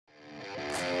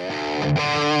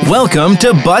Welcome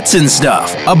to Butts and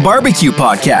Stuff, a barbecue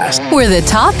podcast. Where the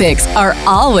topics are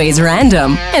always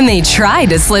random and they try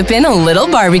to slip in a little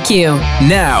barbecue.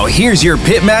 Now, here's your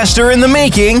pitmaster in the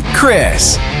making,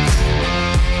 Chris.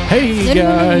 Hey,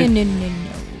 guys.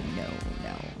 No.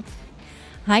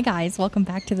 Hi, guys. Welcome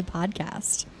back to the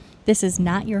podcast. This is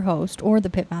not your host or the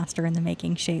pitmaster in the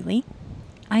making, Shaelee.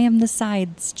 I am the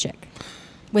sides chick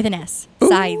with an S.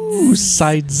 Sides. Ooh,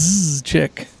 sides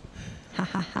chick. Ha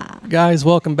ha ha. Guys,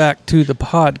 welcome back to the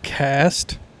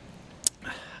podcast.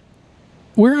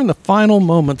 We're in the final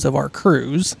moments of our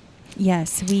cruise.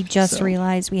 Yes, we just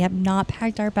realized we have not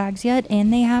packed our bags yet,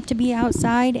 and they have to be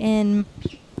outside in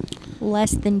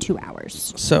less than 2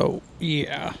 hours. So,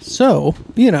 yeah. So,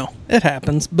 it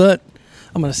happens, but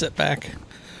I'm going to sit back.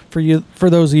 For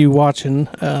those of you watching,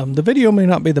 the video may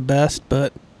not be the best,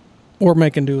 but we're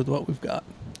making do with what we've got.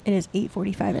 It is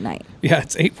 8:45 at night. Yeah,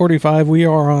 it's 8:45. We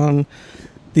are on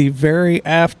the very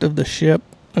aft of the ship.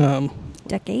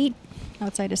 Deck 8,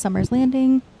 outside of Summer's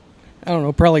Landing. I don't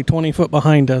know, probably 20 foot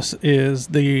behind us is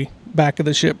the back of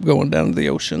the ship going down to the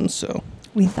ocean. So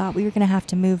We thought we were going to have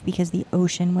to move because the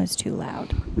ocean was too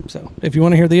loud. So if you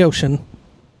want to hear the ocean.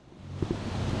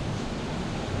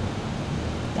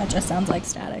 That just sounds like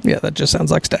static. Yeah, that just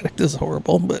sounds like static. This is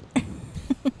horrible, but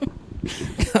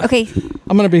Okay.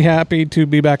 I'm going to be happy to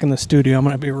be back in the studio. I'm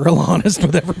going to be real honest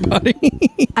with everybody.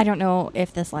 I don't know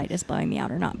if this light is blowing me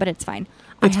out or not, but it's fine.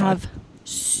 It's I have fine.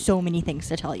 so many things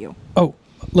to tell you. Oh,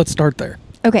 let's start there.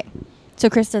 Okay. So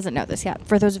Chris doesn't know this yet.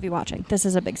 For those of you watching, this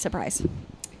is a big surprise.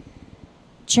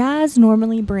 Jazz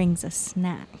normally brings a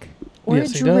snack or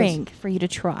Yes, a he does. drink for you to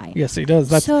try. Yes, he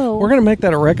does. We're going to make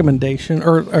that a recommendation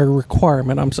or a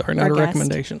requirement. I'm sorry, not Our a guest.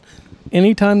 recommendation.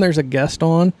 Anytime there's a guest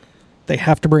on, they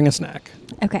have to bring a snack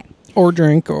Okay. or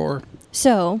drink or...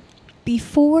 So,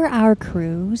 before our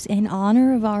cruise, in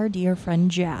honor of our dear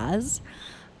friend Jazz,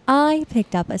 I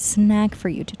picked up a snack for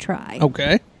you to try.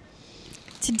 Okay.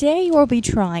 Today you'll be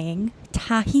trying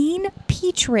tahine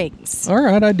peach rings. All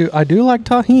right, I do like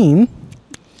tahine.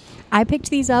 I picked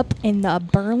these up in the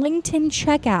Burlington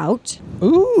checkout.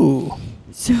 Ooh.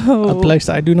 So A place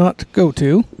I do not go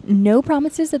to. no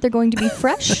promises that they're going to be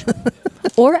fresh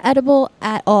or edible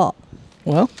at all.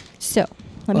 Well, So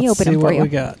let me let's open see them for what you. we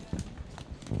got.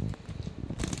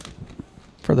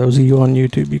 For those of you on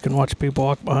YouTube, you can watch people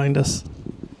walk behind us.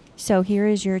 So here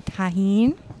is your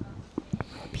tahine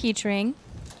peach ring.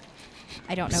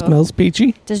 I don't know. Smells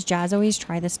peachy. Does Jazz always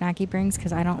try the snack he brings?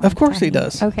 Because I don't. Of like course he tahine.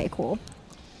 does. Okay, cool.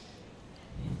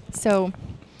 So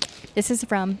this is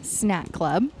from Snack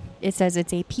Club. It says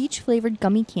it's a peach-flavored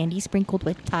gummy candy sprinkled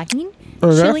with tahine,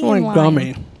 They're chili, definitely and lime.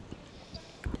 gummy.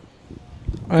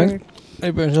 For,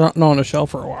 They've been sitting on the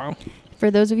shelf for a while. for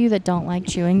those of you that don't like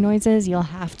chewing noises, you'll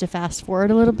have to fast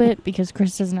forward a little bit because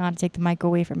Chris doesn't know how to take the mic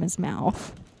away from his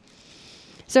mouth.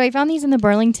 So I found these in the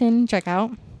Burlington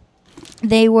checkout.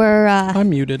 They were I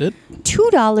muted it.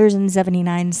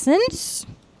 $2.79.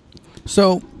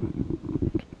 So,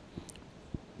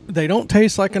 they don't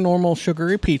taste like a normal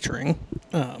sugary peach ring,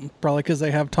 probably because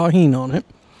they have tahine on it,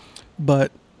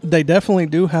 but they definitely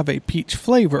do have a peach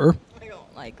flavor. I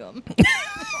don't like them.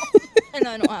 And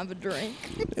I don't have a drink.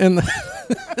 And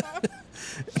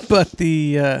but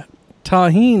the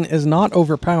tahine is not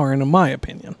overpowering, in my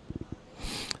opinion,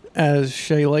 as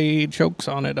Shaelee chokes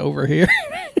on it over here.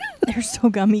 They're so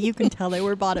gummy, you can tell they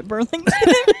were bought at Burlington.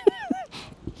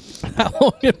 How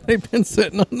long have they been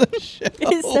sitting on the shelf?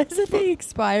 It says that they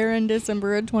expire in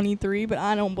December of 23, but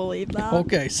I don't believe that.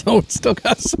 Okay, so it's still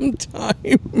got some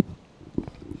time.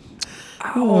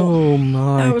 Oh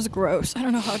my. That was gross. I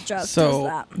don't know how Jess does So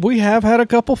that. we have had a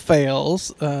couple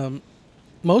fails.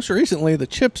 Most recently, the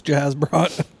chips Jazz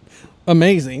brought,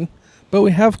 amazing. But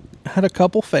we have had a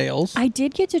couple fails. I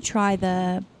did get to try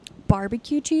the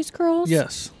barbecue cheese curls.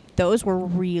 Yes. Those were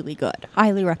really good.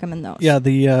 Highly recommend those. Yeah,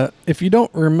 the if you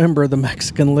don't remember the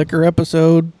Mexican liquor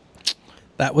episode,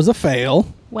 that was a fail.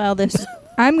 Well,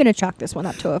 I'm going to chalk this one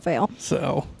up to a fail.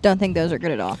 So Don't think those are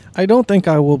good at all. I don't think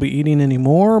I will be eating any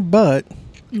more, but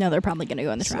No, they're probably going to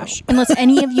go in the trash. Unless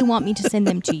any of you want me to send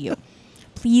them to you.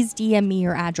 Please DM me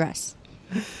your address.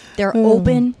 They're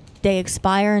open. They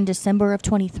expire in December of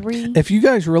 23. if you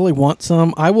guys really want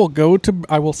some, I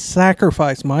will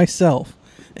sacrifice myself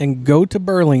and go to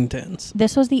Burlington's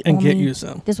This was the and only get you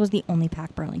some. This was the only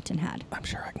pack Burlington had. I'm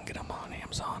sure I can get them on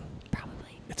Amazon.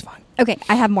 Probably. It's fine. Okay,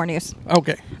 I have more news.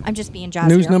 Okay. I'm just being jazzy.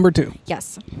 News number 2.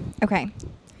 Yes. Okay.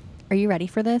 Are you ready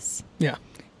for this? Yeah.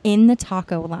 In the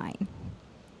taco line,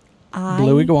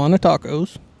 Blue Iguana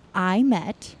Tacos. I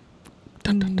met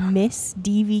Dun, dun, dun. Miss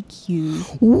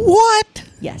DVQ What?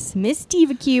 Yes, Miss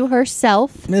BBQ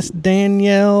herself. Miss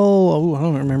Danielle. Oh, I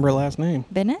don't remember her last name.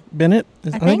 Bennett? Bennett?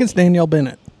 I think it's Danielle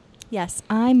Bennett. Yes,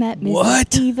 I met Miss What?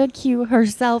 BBQ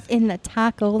herself in the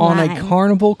taco On line. a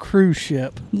Carnival cruise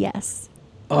ship. Yes.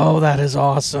 Oh, that is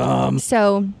awesome.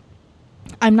 So,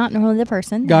 I'm not normally the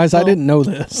person. Guys, I didn't know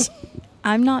this.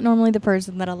 I'm not normally the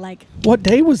person that'll like. What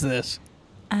day was this?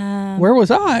 Where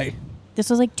was I? This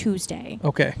was like Tuesday.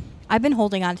 Okay. I've been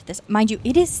holding on to this. Mind you,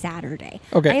 it is Saturday.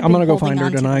 Okay, I'm going to go find her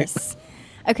tonight.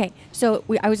 Okay, so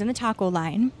I was in the taco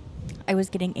line. I was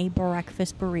getting a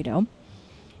breakfast burrito.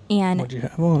 And What'd you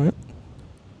have on it?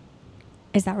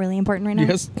 is that really important right now?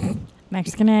 Yes.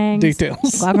 Mexican eggs. Details.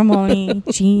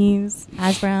 Guacamole, cheese,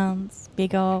 hash browns,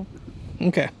 Big O.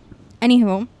 Okay.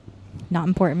 Anywho, not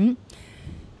important.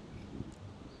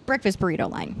 Breakfast burrito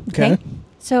line. Okay.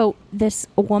 So this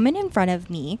woman in front of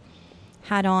me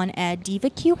had on a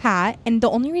BBQ hat, and the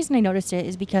only reason I noticed it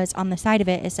is because on the side of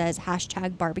it says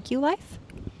 #BBQ Life.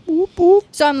 Whoop, whoop.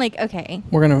 So I'm like, okay,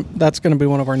 That's gonna be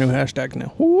one of our new hashtags now.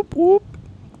 Whoop whoop.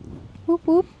 whoop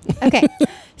whoop. Okay,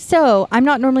 so I'm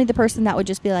not normally the person that would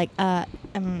just be like,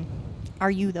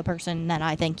 are you the person that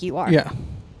I think you are? Yeah.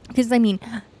 Because I mean,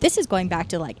 this is going back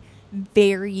to like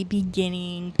very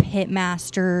beginning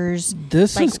pitmasters.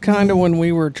 This like, is kind of when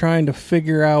we were trying to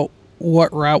figure out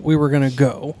what route we were gonna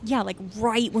go. Yeah, like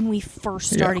right when we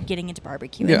first started getting into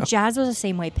barbecue. Yeah. And Jazz was the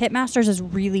same way. Pitmasters is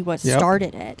really what Yep.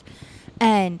 started it.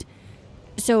 And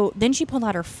so then she pulled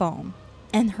out her phone,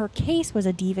 and her case was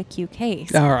a BBQ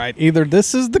case. All right. Either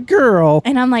this is the girl,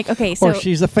 And I'm like, okay, so or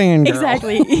she's a fangirl.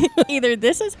 exactly. Either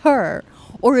this is her,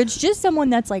 or it's just someone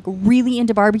that's like really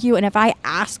into barbecue. And if I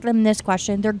ask them this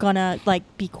question, they're gonna like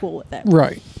be cool with it.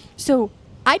 Right. So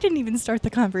I didn't even start the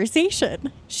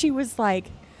conversation. She was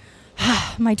like,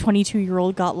 my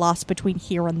 22-year-old got lost between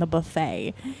here and the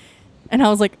buffet. And I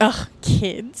was like, ugh,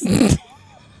 kids.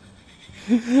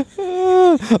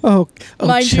 Oh,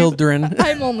 Mind you, children.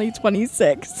 I'm only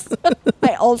 26.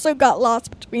 I also got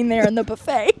lost between there and the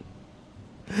buffet.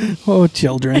 Oh,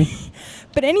 children.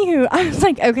 But anywho, I was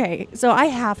like, okay, so I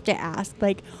have to ask,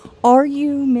 like, are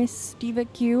you Miss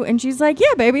BBQ? And she's like,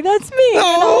 yeah, baby, that's me. And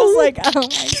I was like, oh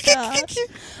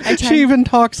my gosh. She even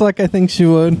talks like I think she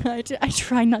would. I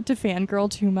try not to fangirl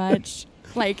too much.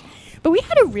 But we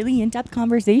had a really in-depth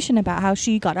conversation about how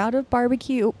she got out of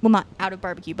barbecue. Well, not out of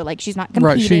barbecue, but like she's not competing.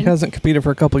 Right, she hasn't competed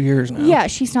for a couple years now. Yeah,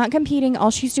 she's not competing.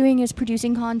 All she's doing is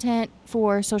producing content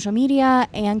for social media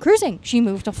and cruising. She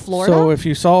moved to Florida. So if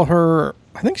you saw her,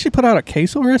 I think she put out a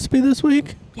queso recipe this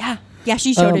week. Yeah,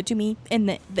 she showed it to me in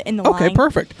the Okay, line.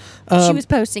 perfect. She was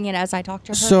posting it as I talked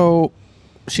to her. So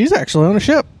she's actually on a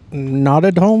ship, not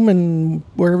at home and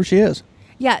wherever she is.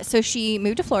 Yeah, so she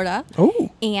moved to Florida.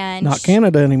 Oh, And not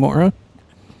Canada anymore, huh?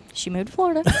 She moved to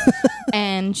Florida.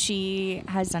 And she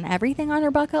has done everything on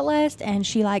her bucket list, and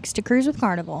she likes to cruise with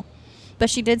Carnival. But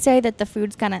she did say that the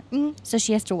food's kind of, so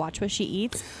she has to watch what she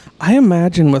eats. I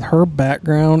imagine with her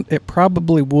background, it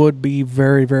probably would be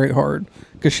very, very hard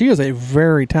because she is a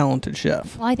very talented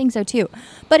chef. Well, I think so too.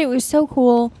 But it was so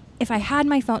cool. If I had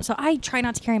my phone, so I try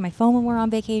not to carry my phone when we're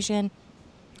on vacation,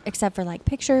 except for like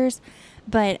pictures.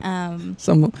 But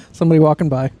Somebody walking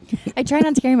by. I try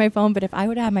not to carry my phone, but if I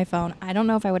would have had my phone, I don't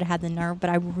know if I would have had the nerve, but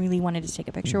I really wanted to take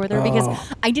a picture with her because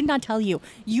I did not tell you.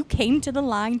 You came to the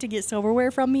line to get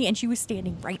silverware from me, and she was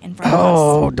standing right in front of us.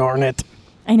 Oh, darn it.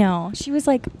 I know. She was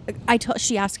like,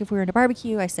 she asked if we were into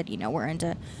barbecue. I said,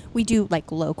 we do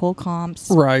like local comps.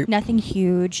 Right. Nothing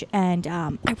huge. And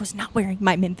I was not wearing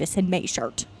my Memphis in May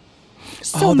shirt.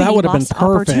 So that would have been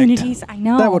perfect. Opportunities. I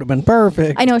know. That would have been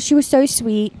perfect. I know. She was so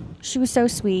sweet.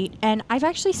 And I've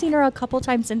actually seen her a couple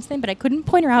times since then, but I couldn't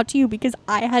point her out to you because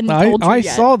I hadn't told you I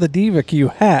yet. saw the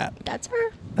BBQ hat. That's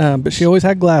her. But she always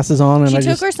had glasses on. And She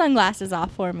took her sunglasses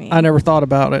off for me. I never thought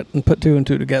about it and put two and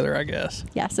two together, I guess.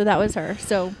 Yeah, so that was her.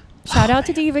 So shout out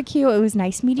to BBQ. It was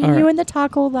nice meeting All you right. in the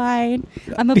taco line.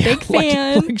 I'm a big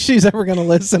fan. Like she's ever going to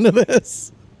listen to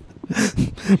this.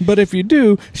 But if you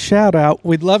do, shout out.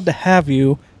 We'd love to have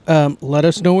you. Let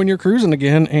us know when you're cruising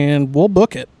again, and we'll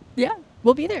book it. Yeah,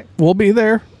 we'll be there. We'll be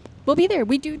there.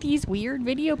 We do these weird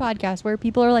video podcasts where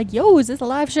people are like, yo, is this a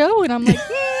live show? And I'm like,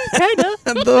 kind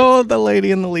of. The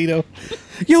lady in the Lido.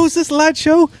 Yo, is this a live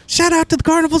show? Shout out to the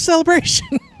Carnival Celebration.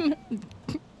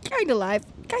 Kind of live.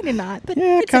 Kind of not. But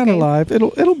Yeah, it's kind of okay. live.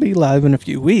 It'll be live in a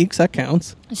few weeks. That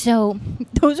counts. So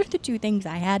those are the two things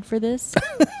I had for this.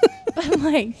 But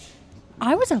like,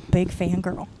 I was a big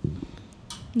fangirl.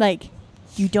 Like,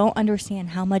 you don't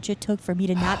understand how much it took for me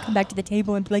to not come back to the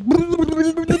table and be like,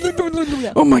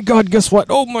 Oh my God, guess what?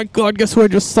 Oh my God, guess what I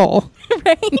just saw?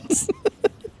 right?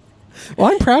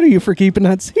 Well, I'm proud of you for keeping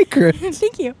that secret.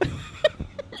 Thank you.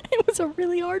 It was a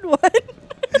really hard one.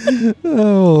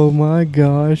 Oh my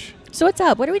gosh. So what's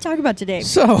up? What are we talking about today?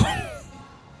 So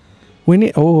we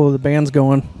need. Oh, the band's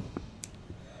going.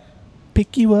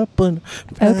 Pick you up on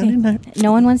Friday night.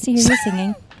 No one wants to hear you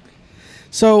singing.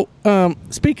 So,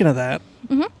 speaking of that,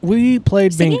 we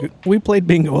played Singing? bingo. We played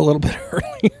bingo a little bit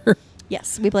earlier,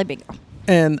 Yes, we played bingo.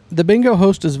 and the bingo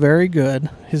host is very good.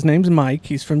 His name's Mike.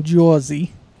 He's from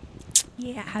Jersey.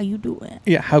 Yeah, how you doing?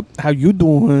 Yeah, how you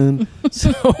doing?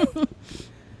 So,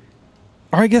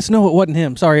 or I guess no, it wasn't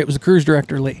him. Sorry, it was the cruise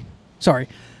director Lee. Sorry,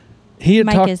 he had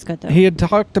Mike is good, though. He had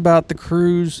talked about the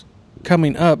cruise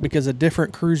coming up because a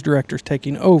different cruise director's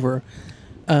taking over.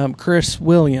 Chris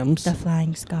Williams, The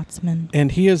Flying Scotsman.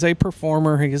 and he is a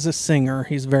performer. He is a singer.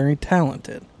 He's very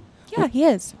talented. Yeah, he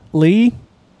is. Lee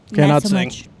cannot Not so sing.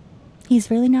 much. He's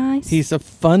really nice. He's a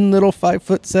fun little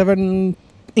 5'7"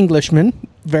 Englishman.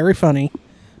 Very funny.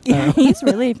 Yeah, he's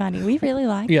really funny. We really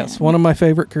like him. Yes, one of my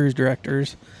favorite cruise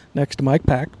directors, next to Mike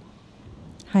Pack.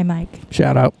 Hi, Mike.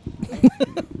 Shout out.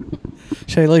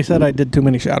 Shaelee said I did too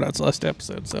many shout outs last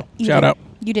episode, so You shout did. out.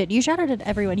 You did. You shouted at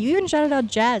everyone. You even shouted out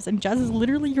Jazz, and Jazz is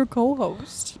literally your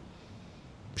co-host.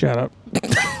 Shout out.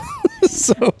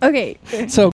 so Okay.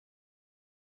 so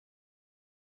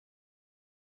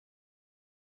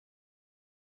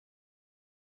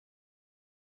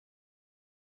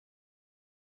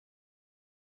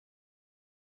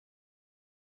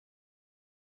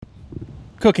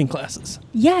cooking classes.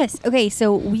 Yes. Okay,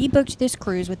 so we booked this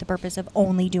cruise with the purpose of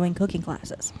only doing cooking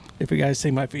classes. If you guys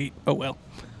see my feet, oh well.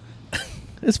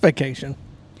 It's vacation.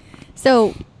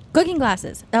 So, cooking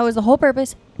classes. That was the whole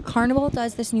purpose. Carnival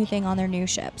does this new thing on their new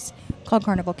ships called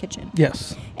Carnival Kitchen.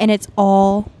 Yes. And it's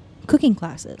all cooking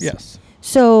classes. Yes.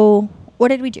 So, what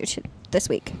did we do this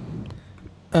week?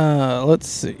 Let's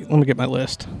see. Let me get my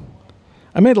list.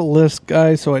 I made a list,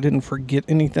 guys, so I didn't forget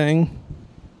anything.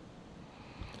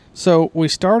 So we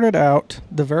started out,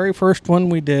 the very first one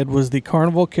we did was the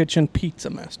Carnival Kitchen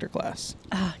Pizza Masterclass.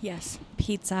 Ah, yes.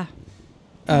 Pizza.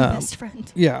 My best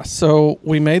friend. Yeah, so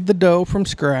we made the dough from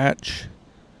scratch.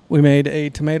 We made a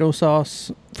tomato sauce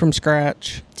from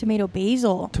scratch. Tomato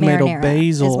basil. Tomato marinara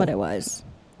basil. is what it was.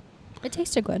 It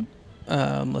tasted good.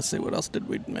 Let's see, what else did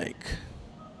we make?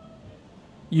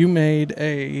 You made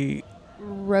a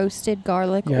Roasted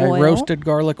garlic oil. roasted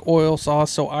garlic oil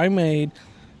sauce. So I made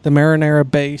the marinara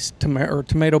based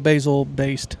tomato basil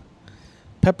based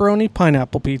pepperoni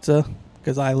pineapple pizza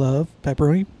because I love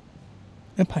pepperoni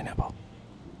and pineapple.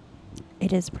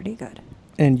 It is pretty good.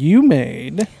 And you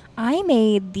made I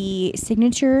made the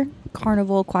signature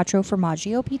Carnival Quattro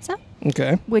Formaggio pizza,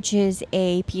 okay. which is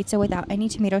a pizza without any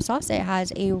tomato sauce. It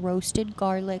has a roasted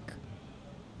garlic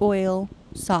oil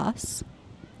sauce.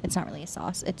 It's not really a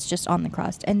sauce. It's just on the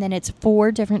crust. And then it's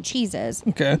 4 different cheeses.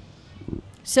 Okay.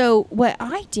 So what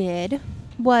I did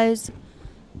was,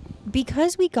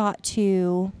 because we got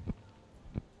to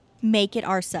make it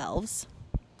ourselves,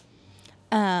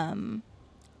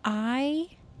 I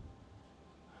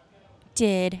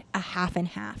did a half and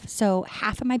half. So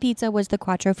half of my pizza was the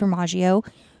Quattro Formaggio,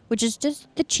 which is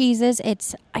just the cheeses.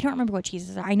 I don't remember what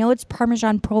cheeses are. I know it's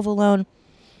Parmesan, Provolone,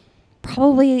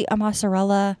 probably a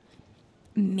mozzarella,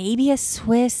 maybe a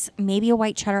Swiss, maybe a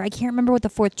white cheddar. I can't remember what the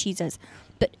 4th cheese is.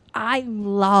 But I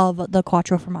love the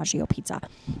Quattro Formaggio pizza.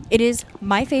 It is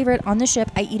my favorite on the ship.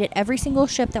 I eat it every single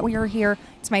ship that we are here.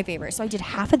 It's my favorite. So I did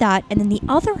half of that. And then the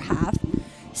other half,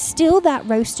 still that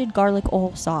roasted garlic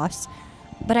oil sauce.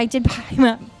 But I did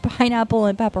pineapple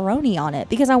and pepperoni on it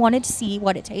because I wanted to see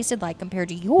what it tasted like compared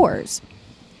to yours.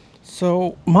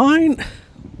 So mine,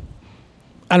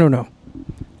 I don't know.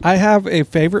 I have a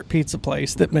favorite pizza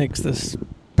place that makes this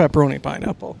pepperoni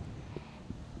pineapple.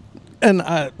 And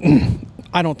I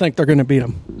don't think they're going to beat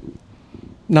them.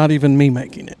 Not even me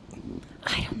making it.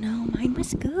 I don't know. Mine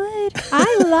was good.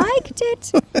 I liked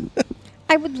it.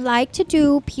 I would like to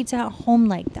do pizza at home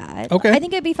like that. Okay. I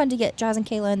think it'd be fun to get Jazz and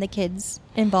Kayla and the kids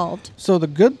involved. So the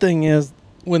good thing is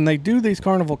when they do these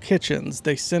Carnival Kitchens,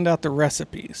 they send out the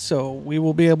recipes. So we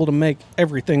will be able to make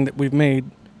everything that we've made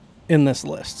in this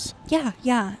list. Yeah,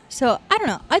 yeah. So I don't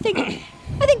know. I think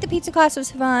the pizza class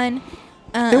was fun.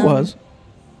 It was.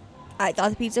 I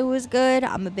thought the pizza was good.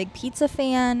 I'm a big pizza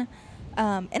fan.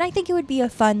 And I think it would be a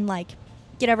fun,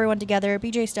 get everyone together,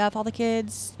 BJ stuff, all the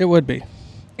kids, It would be.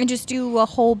 and just do a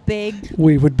whole big,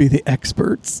 We would be the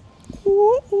experts.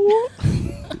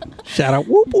 Shout out,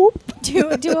 whoop, whoop. do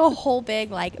a whole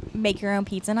big, make your own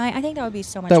pizza night. I think that would be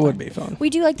so much That fun. would be fun. We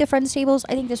do, the friends tables.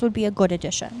 I think this would be a good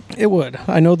addition. It would.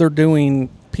 I know they're doing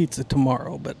pizza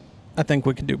tomorrow, but I think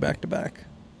we can do back to back.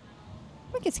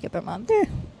 We could skip a month.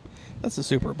 That's the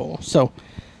Super Bowl. So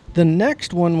the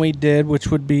next one we did, which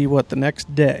would be the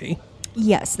next day,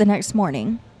 Yes, the next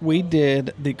morning. we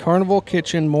did the Carnival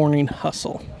Kitchen Morning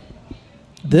Hustle.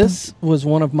 This was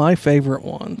one of my favorite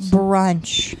ones.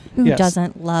 Brunch. Who Yes.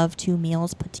 doesn't love 2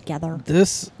 meals put together?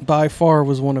 This, by far,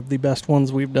 was one of the best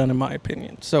ones we've done, in my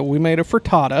opinion. So we made a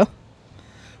frittata.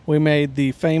 We made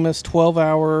the famous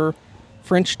 12-hour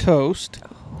French toast.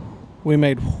 We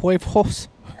made huevos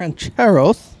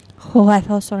rancheros.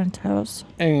 Huevos rancheros.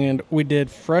 And we did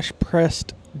fresh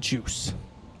pressed juice.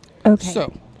 Okay.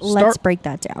 So, let's break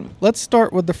that down. Let's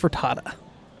start with the frittata.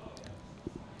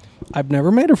 I've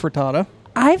never made a frittata.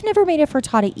 I've never made a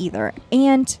frittata either.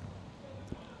 And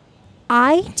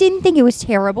I didn't think it was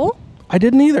terrible. I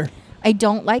didn't either. I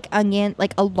don't like onion,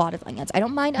 like a lot of onions. I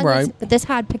don't mind onions, Right. but this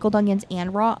had pickled onions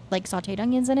and raw, like sauteed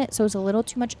onions in it. So it was a little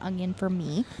too much onion for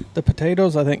me. The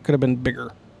potatoes, I think, could have been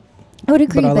bigger. I would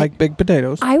agree. But I like big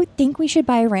potatoes. I would think we should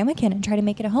buy a ramekin and try to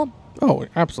make it at home. Oh,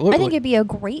 absolutely. I think it'd be a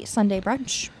great Sunday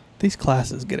brunch. These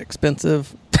classes get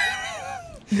expensive.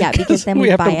 Yeah, because then we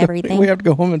have buy to everything. We have to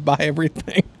go home and buy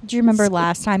everything. Do you remember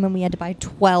last time when we had to buy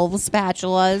 12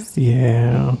 spatulas?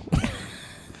 Yeah.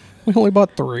 We only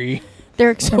bought 3.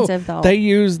 They're expensive, though. They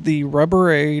use the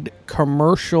Rubbermaid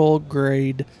commercial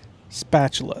grade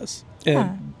spatulas.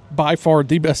 And by far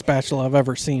the best spatula I've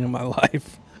ever seen in my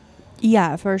life.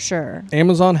 Yeah, for sure.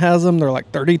 Amazon has them. They're like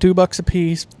 $32 a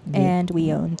piece. And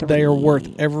we own 3. They are worth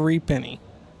every penny.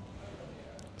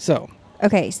 So.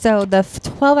 Okay, so the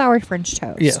 12-hour French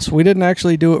toast. Yes, we didn't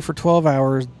actually do it for 12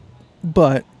 hours,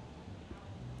 but.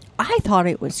 I thought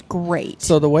it was great.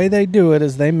 So the way they do it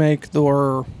is they make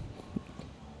their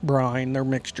brine, their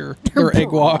mixture, their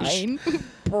egg wash.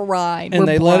 Brine. And We're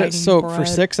they let it brining soak for bread.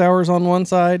 6 hours on one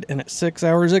side, and at 6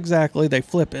 hours exactly, they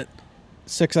flip it.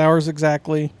 6 hours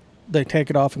exactly, they take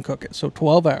it off and cook it. So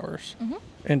 12 hours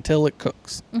until it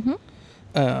cooks.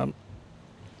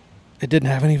 It didn't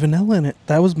have any vanilla in it.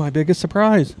 That was my biggest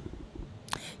surprise.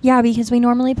 Yeah, because we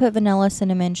normally put vanilla,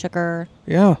 cinnamon, sugar,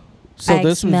 Yeah. So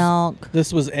eggs, milk,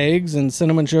 this was eggs and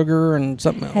cinnamon sugar and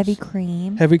something else. heavy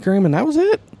cream. Heavy cream, and that was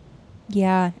it.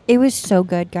 Yeah, it was so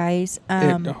good, guys.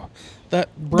 That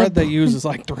bread they use is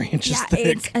like 3 inches Yeah, thick.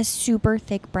 it's a super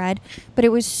thick bread, but it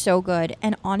was so good.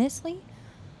 And honestly,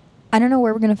 I don't know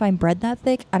where we're going to find bread that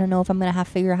thick. I don't know if I'm going to have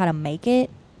to figure out how to make it.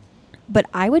 But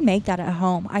I would make that at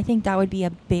home. I think that would be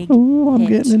a big Ooh, I'm hit.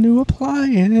 getting a new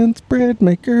appliance, bread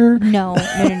maker. No.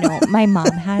 My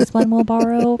mom has one we'll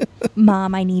borrow.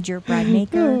 Mom, I need your bread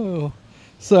maker. Oh.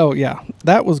 So, yeah,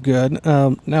 that was good.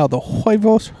 Now, the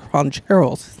huevos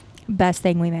rancheros. Best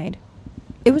thing we made.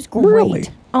 It was great. Really?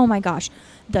 Oh, my gosh.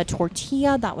 The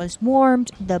tortilla that was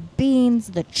warmed, the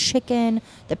beans, the chicken,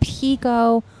 the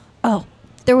pico. Oh,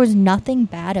 there was nothing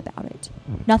bad about it.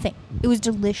 Nothing. It was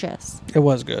delicious. It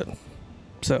was good.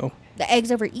 So, The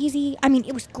eggs over easy. I mean,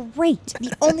 it was great.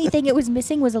 The only thing it was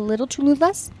missing was a little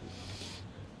Cholulas.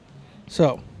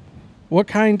 so what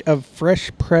kind of fresh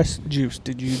pressed juice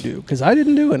did you do? Because I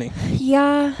didn't do any.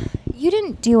 Yeah, you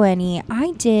didn't do any.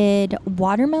 I did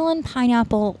watermelon,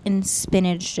 pineapple, and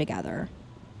spinach together.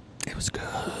 It was good.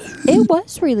 It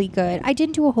was really good. I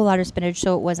didn't do a whole lot of spinach,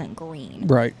 so it wasn't green.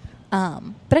 Right.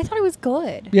 But I thought it was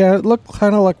good. Yeah, it looked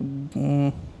kind of like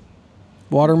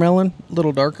watermelon, a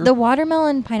little darker. The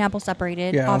watermelon, pineapple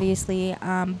separated, Yeah. obviously.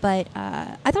 But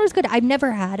I thought it was good. I've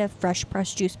never had a fresh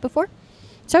pressed juice before,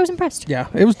 so I was impressed. Yeah,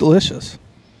 it was delicious.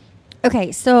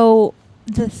 Okay, so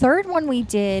the third one we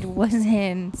did was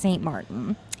in St.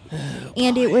 Martin.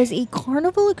 And it was a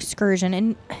carnival excursion.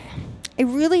 And I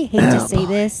really hate to say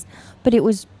this, but it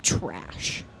was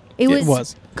trash. It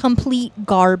was complete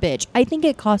garbage. I think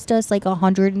it cost us like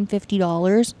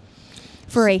 $150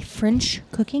 for a French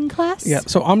cooking class. Yeah,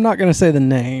 so I'm not going to say the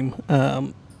name,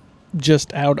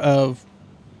 just out of,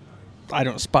 I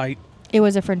don't know, spite. It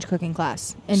was a French cooking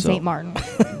class in So- St. Martin.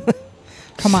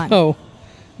 Come on. So,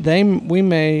 we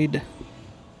made,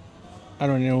 I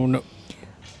don't know,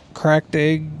 cracked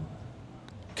egg,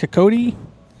 cacote?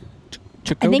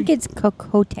 I think it's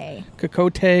cocote,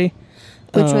 Cacote.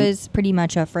 which was pretty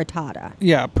much a frittata.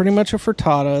 Yeah, pretty much a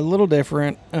frittata, a little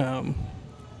different. And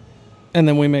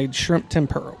then we made shrimp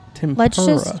tempura.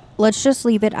 Let's just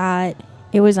leave it at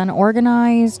it was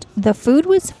unorganized. The food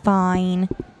was fine,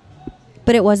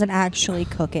 but it wasn't actually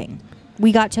cooking.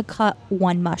 We got to cut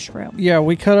one mushroom. Yeah,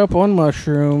 we cut up one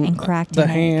mushroom And cracked the an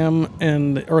egg.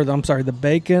 ham the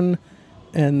bacon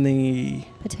and the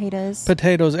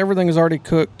Potatoes. Everything is already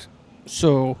cooked.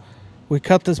 So we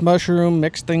cut this mushroom,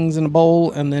 mixed things in a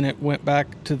bowl, and then it went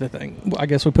back to the thing. I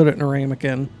guess we put it in a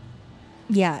ramekin.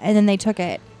 Yeah, and then they took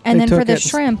it. And They then for took the it.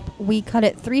 shrimp, we cut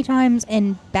it 3 times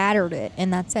and battered it,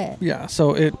 and that's it. Yeah,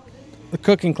 so the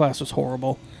cooking class was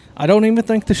horrible. I don't even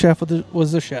think the chef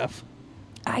was the chef.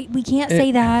 We can't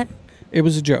say that. It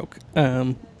was a joke.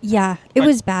 Yeah, it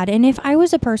was bad. And if I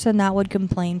was a person that would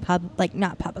complain,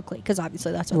 not publicly, because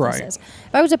obviously that's what Right. this is.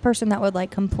 If I was a person that would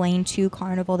like complain to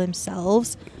Carnival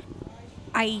themselves,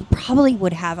 I probably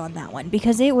would have on that one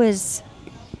because it was.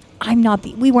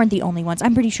 We weren't the only ones.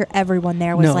 I'm pretty sure everyone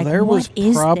there was like, there was what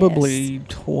is probably this?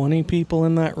 20 people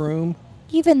in that room.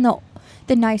 Even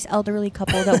the nice elderly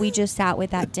couple that we just sat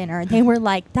with at dinner, they were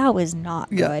like, that was not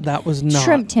Yeah, good. that was not.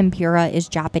 Shrimp tempura is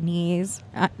Japanese.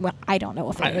 Well, I don't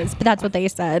know if it is, but that's what they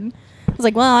said. I was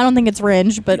like, well, I don't think it's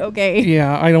Ringe, but okay.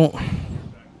 Yeah, I don't.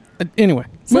 Anyway.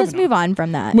 So let's move on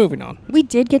from that. Moving on. We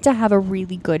did get to have a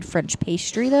really good French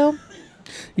pastry, though.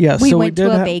 Yeah, We so went we to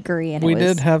did a bakery and we it was-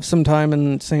 did have some time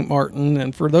in St. Martin.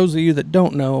 And for those of you that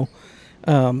don't know,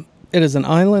 it is an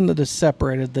island that is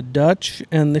separated. The Dutch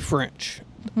and the French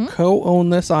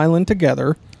co-own this island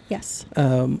together. Yes.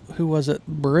 Who was it?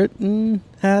 Britain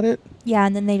had it. Yeah,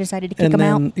 and then they decided to kick And them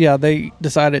then, out. yeah, they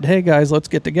decided, hey, guys, let's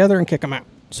get together and kick them out.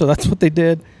 So that's what they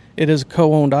did. It is a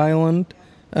co-owned island.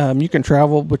 You can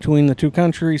travel between the two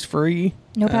countries free.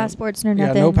 No passports, no Yeah,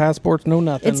 nothing. no passports, no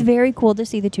nothing. It's very cool to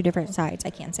see the two different sides. I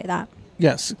can say that.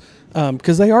 Yes,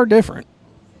 because they are different,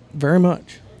 very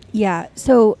much. Yeah.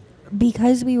 So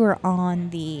because we were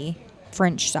on the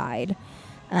French side,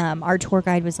 our tour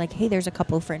guide was like, hey, there's a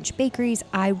couple of French bakeries.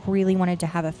 I really wanted to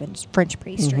have a French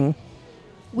pastry. Mm-hmm.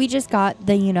 We just got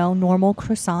the, normal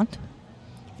croissant.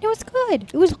 And it was good.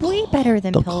 It was way better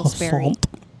than The Pillsbury. croissant.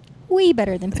 Way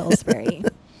better than Pillsbury.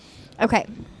 Okay.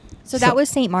 So that was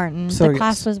St. Martin. so The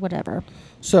class yes. was whatever.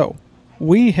 So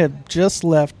we had just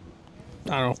left,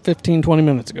 I don't know, 15, 20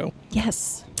 minutes ago,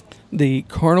 Yes. the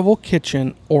Carnival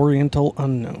Kitchen Oriental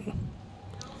Unknown.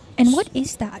 And what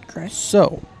is that, Chris?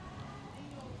 So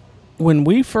when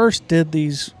we first did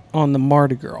these on the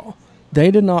Mardi Gras,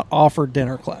 they did not offer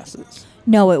dinner classes.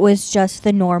 No, it was just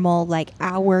the normal,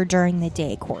 hour during the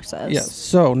day courses. Yes.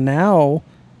 So now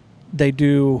they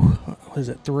do, what is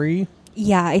it, 3?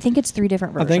 Yeah, I think it's 3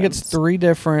 different versions. I think it's 3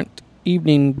 different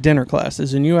evening dinner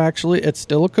classes. And it's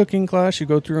still a cooking class. You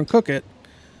go through and cook it.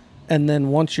 And then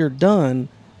once you're done,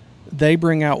 they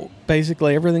bring out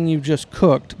basically everything you just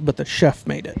cooked, but the chef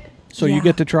made it. So you Yeah.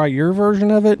 get to try your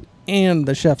version of it and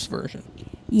the chef's version.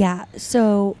 Yeah.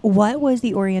 So what was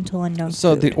the Oriental Unknown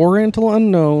So food? the Oriental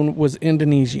Unknown was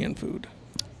Indonesian food.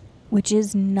 Which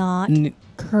is not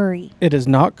curry. It is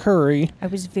not curry. I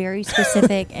was very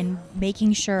specific and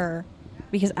making sure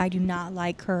because I do not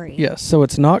like curry. Yes, so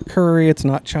it's not curry. It's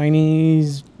not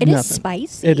Chinese. It is nothing.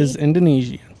 spicy. It is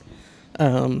Indonesian.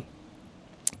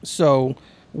 So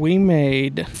we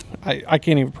made, I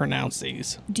can't even pronounce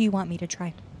these. Do you want me to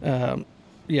try?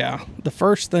 Yeah, the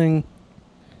first thing.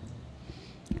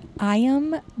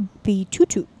 Ayam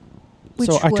betutu.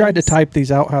 So I tried to type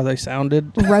these out how they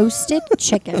sounded. roasted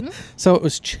chicken. So it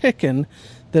was chicken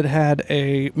that had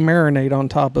a marinade on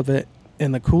top of it.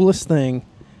 And the coolest thing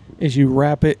is you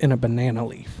wrap it in a banana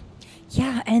leaf.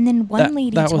 Yeah, and then one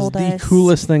lady that told was the us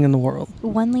coolest thing in the world.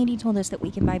 One lady told us that we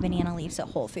can buy banana leaves at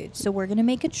Whole Foods. So we're going to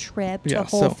make a trip to Yeah,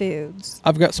 Whole so- Foods.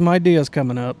 I've got some ideas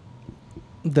coming up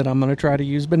that I'm going to try to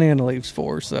use banana leaves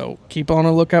for. So keep on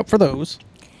a lookout for those.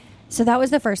 So that was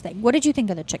the first thing. What did you think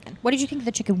of the chicken? What did you think of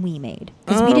the chicken we made?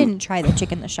 Because we didn't try the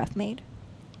chicken the chef made.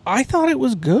 I thought it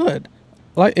was good.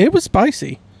 It was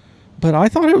spicy, but I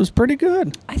thought it was pretty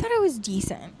good. I thought it was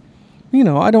decent.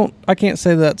 I can't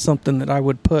say that's something that I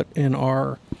would put in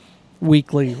our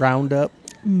weekly roundup,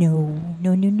 No.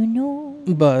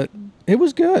 but it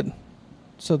was good.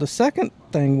 So the second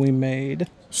thing we made,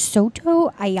 Soto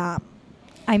ayam.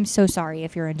 I'm so sorry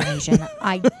if you're Indonesian.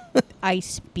 I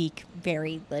speak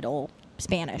very little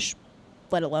Spanish,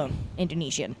 let alone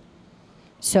Indonesian.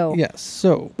 So yes.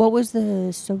 So what was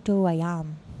the soto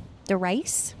ayam? The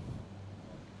rice?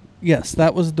 yes,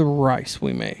 that was the rice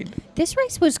we made. This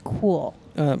rice was cool.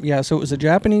 Yeah. So it was a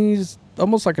Japanese,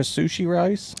 almost like a sushi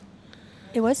rice.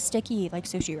 It was sticky like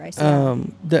sushi rice.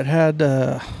 That had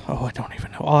I don't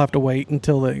even know. I'll have to wait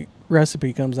until the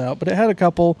recipe comes out. But it had a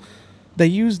couple. They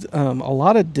used a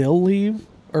lot of dill leaf,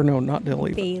 or no, not dill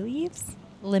leaf. Bay leaves,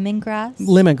 lemongrass,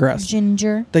 Lemongrass.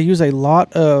 ginger. They use a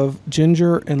lot of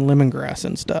ginger and lemongrass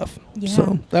and stuff. Yeah.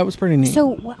 So that was pretty neat. So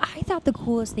what I thought the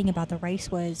coolest thing about the rice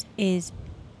is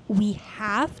we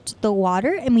halved the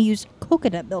water and we used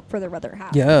coconut milk for the other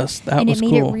half. yes, that and was it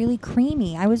made cool. it really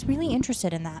creamy. I was really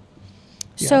interested in that.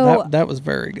 Yeah, So that was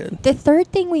very good. the third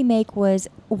thing we make was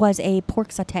a pork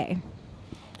satay.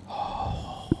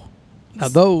 Now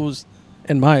those,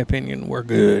 in my opinion, were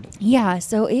good. Yeah,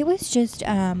 so it was just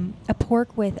a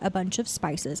pork with a bunch of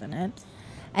spices in it.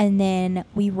 And then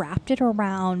we wrapped it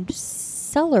around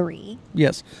celery.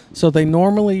 Yes. So they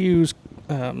normally use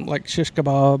like shish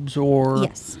kebabs or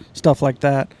Yes. stuff like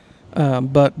that.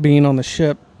 But being on the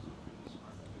ship,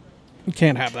 you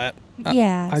can't have that.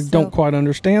 Yeah. I don't quite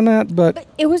understand that, but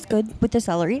it was good with the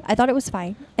celery. I thought it was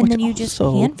fine. And Which then you just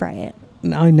also- pan fry it.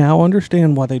 I now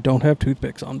understand why they don't have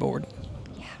toothpicks on board.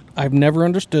 Yeah. I've never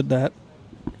understood that,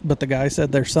 but the guy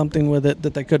said there's something with it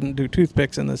that they couldn't do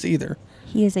toothpicks in this either.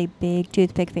 He is a big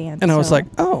toothpick fan. And I was so- like,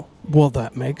 oh, well,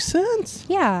 that makes sense.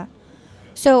 Yeah.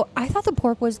 So I thought the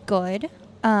pork was good.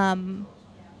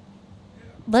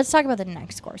 Let's talk about the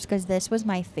next course because this was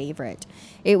my favorite.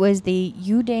 It was the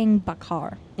udang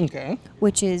bakar, Okay.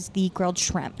 which is the grilled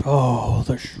shrimp. Oh,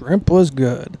 the shrimp was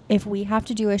good. If we have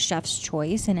to do a chef's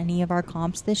choice in any of our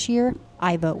comps this year,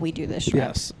 I vote we do this shrimp.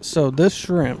 Yes. So this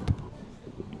shrimp,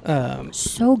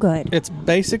 So good. it's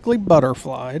basically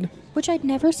butterflied. Which I'd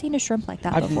never seen a shrimp like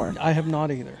that before. I have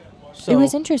not either. So It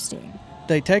was interesting.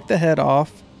 they take the head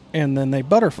off and then they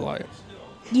butterfly it.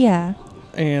 Yeah.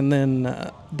 And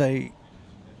then they...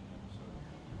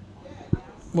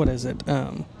 What is it?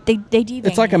 They deveined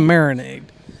It's like a it. marinade.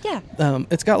 Yeah.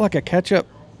 It's got like a ketchup,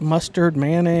 mustard,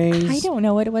 mayonnaise, I don't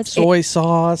know what it was. soy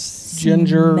sauce,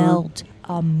 ginger. Smelled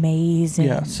amazing.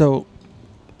 Yeah, so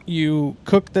you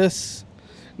cook this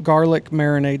garlic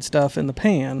marinade stuff in the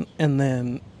pan and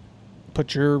then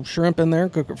put your shrimp in there,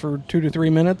 cook it for 2 to 3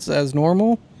 minutes as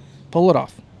normal, pull it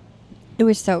off. It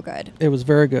was so good. It was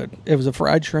very good. It was a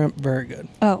fried shrimp, very good.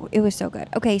 Oh, it was so good.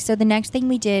 Okay, so the next thing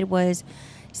we did was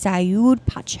sayur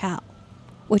pachal,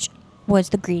 which was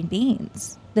the green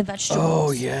beans, the vegetables.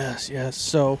 Oh, yes, yes.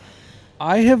 So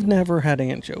I have never had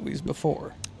anchovies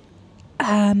before.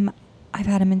 I've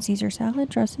had them in Caesar salad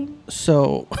dressing.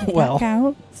 So, That well,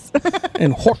 counts.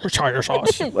 in Worcestershire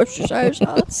sauce. Worcestershire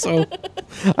sauce. So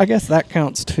I guess that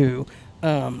counts too.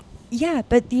 Yeah,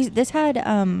 but this had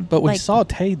But we like,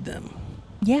 sauteed them.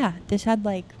 yeah, this had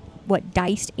like what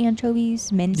diced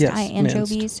anchovies, minced Yes,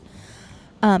 anchovies.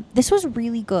 This was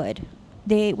really good.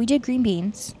 We did green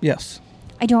beans. Yes.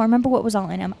 I don't remember what was all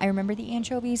in them. I remember the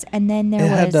anchovies, and then there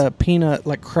It was had peanut,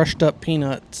 like crushed up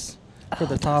peanuts for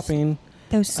the topping.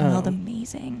 those smelled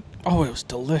amazing. Oh, it was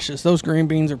delicious. Those green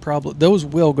beans are those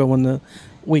will go in the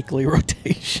weekly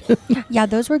rotation. Yeah,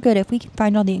 those were good. If we can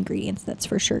find all the ingredients, that's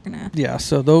for sure gonna. Yeah,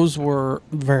 so those were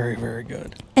very, very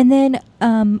good. And then,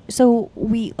 so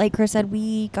we, like Chris said,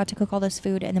 we got to cook all this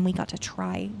food, and then we got to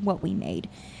try what we made.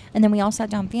 And then we all sat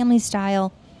down family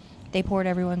style. They poured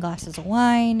everyone glasses of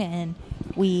wine, and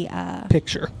we...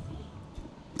 Picture.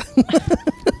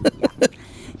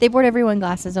 They poured everyone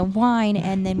glasses of wine,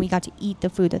 and then we got to eat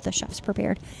the food that the chefs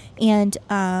prepared. And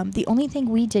the only thing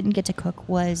we didn't get to cook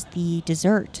was the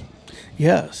dessert.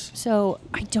 Yes. So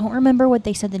I don't remember what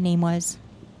they said the name was.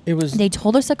 It was... They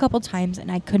told us a couple times,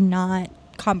 and I could not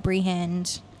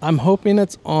comprehend. I'm hoping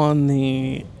it's on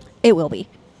the It will be.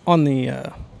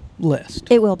 List.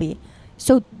 It will be.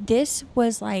 So this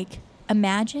was like,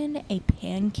 imagine a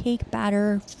pancake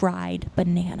batter fried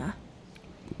banana.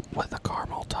 With a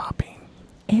caramel topping.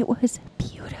 It was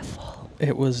beautiful.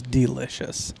 It was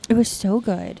delicious. It was so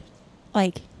good.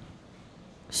 Like,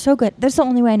 so good. That's the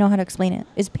only way I know how to explain it,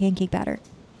 is pancake batter.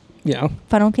 Yeah.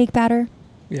 Funnel cake batter.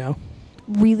 Yeah.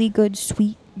 Really good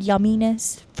sweet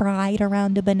yumminess fried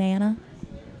around a banana.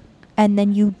 And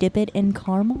then you dip it in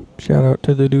caramel. Shout out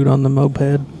to the dude on the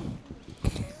moped.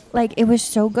 Like, it was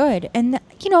so good. And,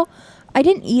 I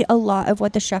didn't eat a lot of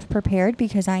what the chef prepared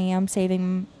because I am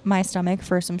saving my stomach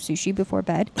for some sushi before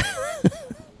bed.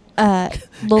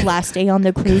 The last day on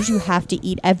the cruise, you have to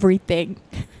eat everything.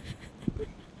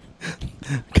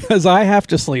 Because I have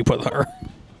to sleep with her.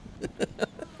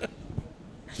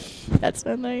 That's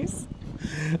not nice.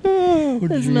 Oh,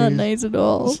 That's not geez. nice at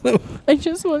all. I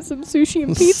just want some sushi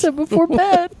and pizza before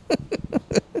bed.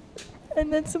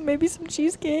 And then maybe some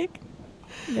cheesecake.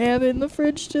 They have it in the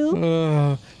fridge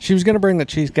still. She was going to bring the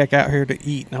cheesecake out here to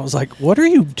eat. And I was like, what are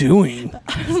you doing?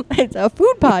 It's a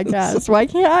food podcast. Why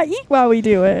can't I eat while we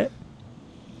do it?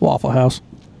 Waffle House.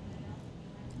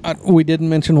 We didn't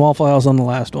mention Waffle House on the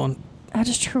last one. That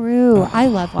is true. I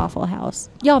love Waffle House.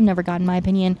 Y'all have never gotten my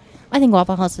opinion. I think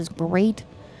Waffle House is great.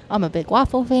 I'm a big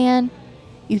waffle fan.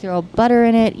 You throw butter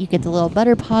in it. You get the little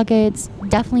butter pockets.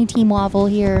 Definitely team waffle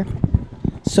here.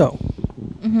 So,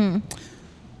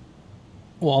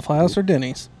 Waffle House or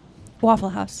Denny's? Waffle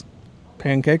House.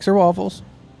 Pancakes or waffles?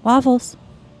 Waffles.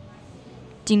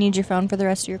 Do you need your phone for the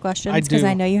rest of your questions? I do. Because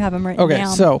I know you have them written down.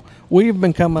 Okay, so we've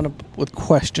been coming up with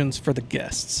questions for the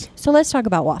guests. So let's talk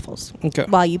about waffles. Okay.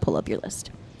 While you pull up your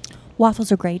list.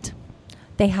 Waffles are great.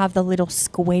 They have the little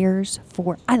squares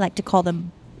I like to call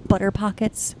them butter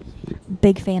pockets.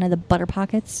 Big fan of the butter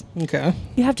pockets. Okay.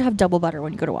 You have to have double butter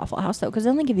when you go to Waffle House, though, because they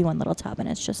only give you one little tub, and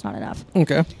it's just not enough.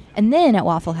 Okay. And then at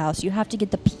Waffle House, you have to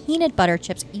get the peanut butter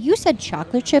chips. You said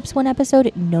chocolate chips one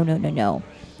episode. No.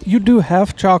 You do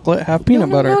half chocolate, half peanut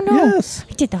butter. No. Yes.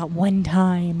 I did that one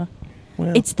time.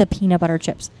 Well, It's the peanut butter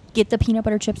chips. Get the peanut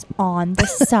butter chips on the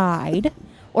side,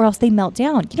 or else they melt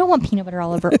down. You don't want peanut butter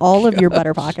all over all of your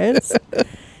butter pockets.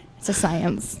 It's a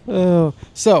science.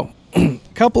 So, a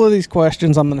couple of these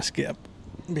questions I'm going to skip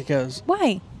because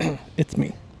Why? it's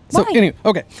me. So, Why? anyway,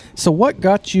 okay. So, what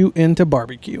got you into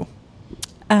barbecue?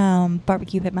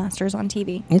 Barbecue Pitmasters on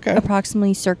TV. Okay.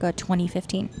 Approximately circa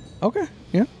 2015. Okay.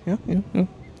 Yeah.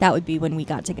 That would be when we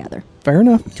got together. Fair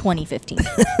enough. 2015.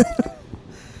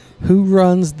 Who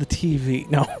runs the TV?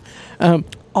 No.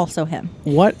 Also him.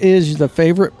 What is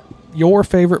your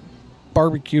favorite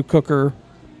barbecue cooker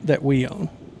that we own?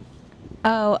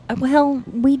 Oh, well,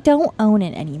 we don't own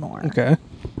it anymore. Okay.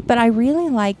 But I really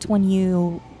liked when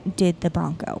you did the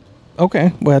Bronco.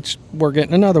 Okay. We're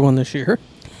getting another one this year.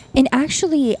 And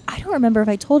actually, I don't remember if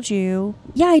I told you.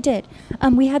 Yeah, I did.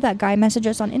 We had that guy message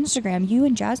us on Instagram. You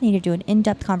and Jazz need to do an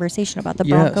in-depth conversation about the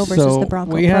Bronco versus the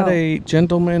Bronco we Pro. had a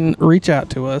gentleman reach out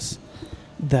to us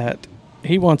that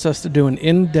he wants us to do an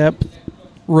in-depth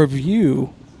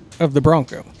review of the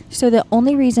Bronco. So the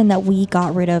only reason that we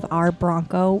got rid of our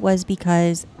Bronco was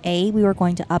because A, we were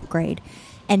going to upgrade,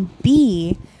 and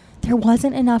B, there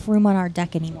wasn't enough room on our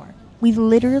deck anymore. We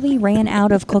literally ran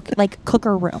out of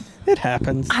cooker room. It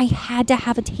happens. I had to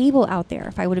have a table out there.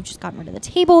 If I would have just gotten rid of the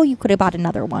table, you could have bought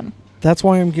another one. That's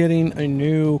why I'm getting a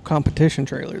new competition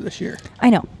trailer this year. I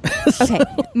know. Okay,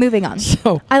 moving on.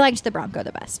 So, I liked the Bronco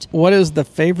the best. what is the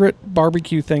favorite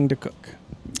barbecue thing to cook?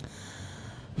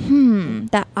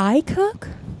 That I cook?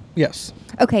 Yes.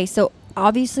 Okay, so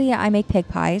obviously I make pig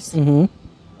pies Mm-hmm.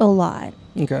 a lot.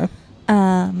 Okay.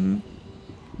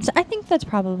 So I think that's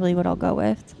probably what I'll go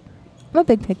with. I'm a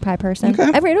big pig pie person. Okay.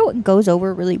 I know it goes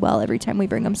over really well every time we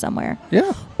bring them somewhere.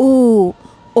 Yeah. Ooh,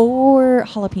 or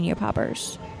jalapeno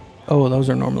poppers. Oh, those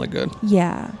are normally good.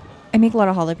 Yeah. I make a lot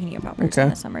of jalapeno poppers in Okay.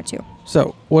 the summer too.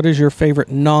 So, what is your favorite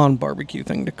non-barbecue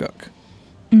thing to cook?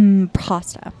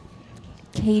 Pasta.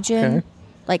 Cajun. Okay.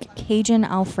 Like Cajun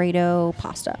Alfredo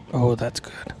pasta. Oh, that's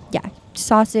good. Yeah.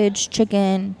 Sausage,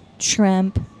 chicken,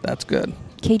 shrimp, That's good.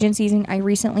 Cajun seasoning. I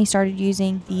recently started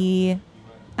using the,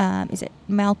 is it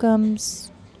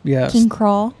Malcolm's Yes. King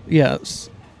Crawl? Yes.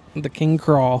 The King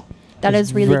Crawl. That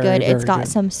is really very, good. It's very got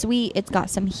good. some sweet, it's got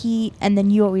some heat, and then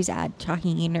you always add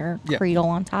tahini or Yeah. Creole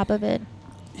on top of it.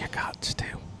 You got to.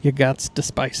 You got to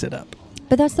spice it up.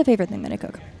 But that's the favorite thing that I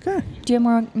cook. Okay. Do you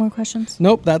have more questions?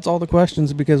 Nope, that's all the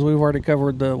questions because we've already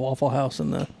covered the Waffle House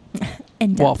and the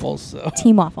In-depth. waffles. So.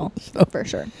 Team waffle, for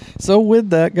sure. So with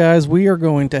that, guys, we are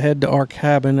going to head to our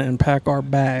cabin and pack our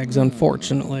bags,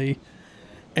 unfortunately,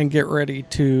 and get ready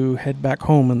to head back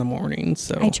home in the morning.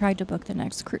 So I tried to book the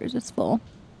next cruise. It's full.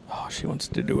 Oh, she wants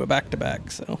to do a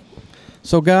back-to-back. So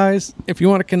guys, if you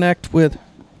want to connect with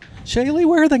Shaelee,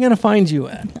 where are they going to find you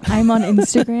at? I'm on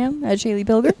Instagram at Shaelee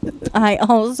Pilgrim. I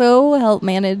also help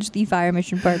manage the Fire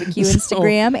Mission Barbecue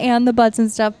Instagram and the Butts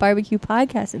and Stuff Barbecue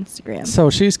Podcast Instagram. So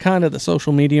she's kind of the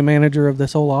social media manager of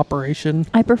this whole operation.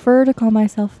 I prefer to call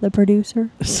myself the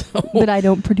producer, but I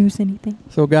don't produce anything.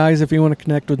 So guys, if you want to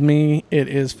connect with me, it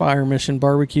is Fire Mission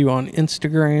Barbecue on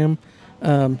Instagram.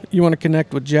 You want to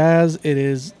connect with Jazz, it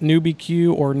is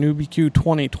NewbieQ or NewbieQ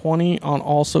 2020 on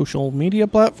all social media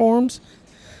platforms.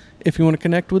 If you want to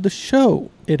connect with the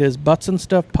show, it is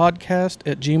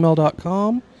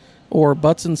buttsandstuffpodcast@gmail.com or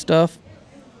Butts and Stuff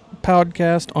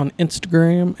Podcast on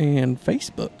Instagram and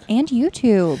Facebook. And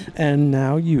YouTube. And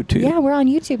now YouTube. Yeah, we're on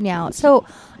YouTube now. So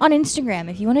on Instagram,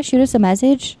 if you want to shoot us a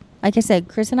message, like I said,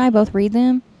 Chris and I both read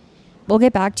them. We'll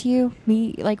get back to you.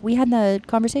 We had the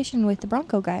conversation with the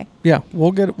Bronco guy. Yeah,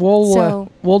 we'll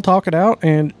talk it out.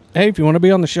 And hey, if you want to be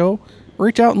on the show,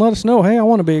 reach out and let us know. Hey, I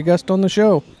want to be a guest on the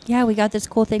show. Yeah, we got this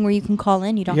cool thing where you can call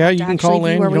in. You don't Yeah, have you to can actually call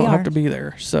be in. where You we don't are. have to be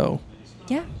there. So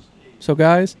Yeah. So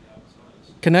guys,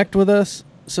 connect with us.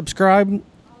 Subscribe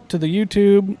to the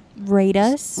YouTube. Rate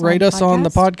us. Rate us on the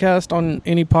podcast on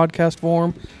any podcast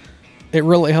form. It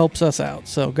really helps us out.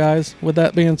 So guys, with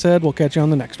that being said, we'll catch you on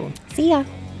the next one. See ya.